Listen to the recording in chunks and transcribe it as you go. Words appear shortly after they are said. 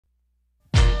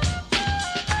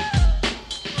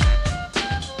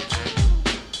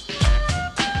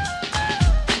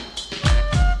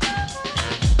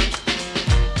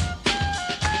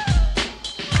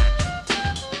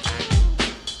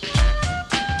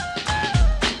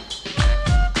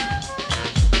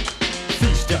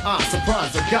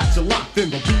got you locked in.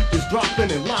 The beat is dropping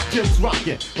and Lakim's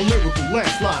rocking. A lyrical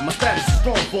landslide, my status is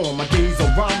strong form. My days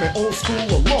of rhyming old school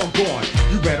are long gone.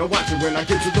 You better watch it when I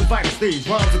get to the vital stage.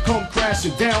 Rhymes will come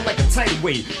crashing down like a tidal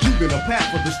wave, leaving a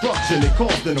path of destruction. It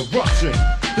caused an eruption.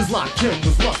 Cause Lakim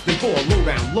was lusting for a low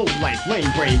down, low life,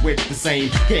 lame brain with the same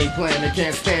game plan they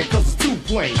can't stand cause it's too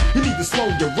plain. You need to slow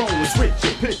your roll and switch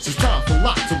your pitch. It's time for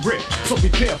Lock to rip, so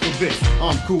prepare for this.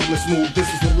 I'm cool and smooth, this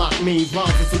is what Lock means.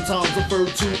 Rhymes are sometimes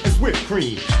referred to as whipped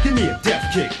cream. Give me a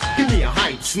death kick, give me a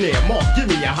hype snare. Mark, give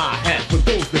me a hi-hat for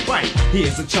those that bite.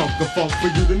 Here's a chunk of funk for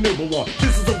you to nibble on.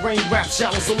 This is a rain rap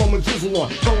shower, so I'ma drizzle on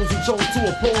those who chose to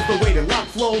oppose the way that Lock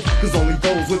flows. Cause only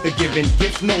those with the given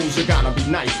gift knows you gotta be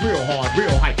nice, real hard,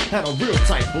 real hype. Had a real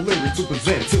type of lyric to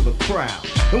present to the crowd.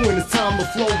 And when it's time to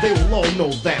flow, they will all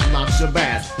know that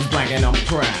Shabazz is black and I'm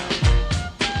proud.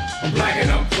 I'm black and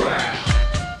I'm proud.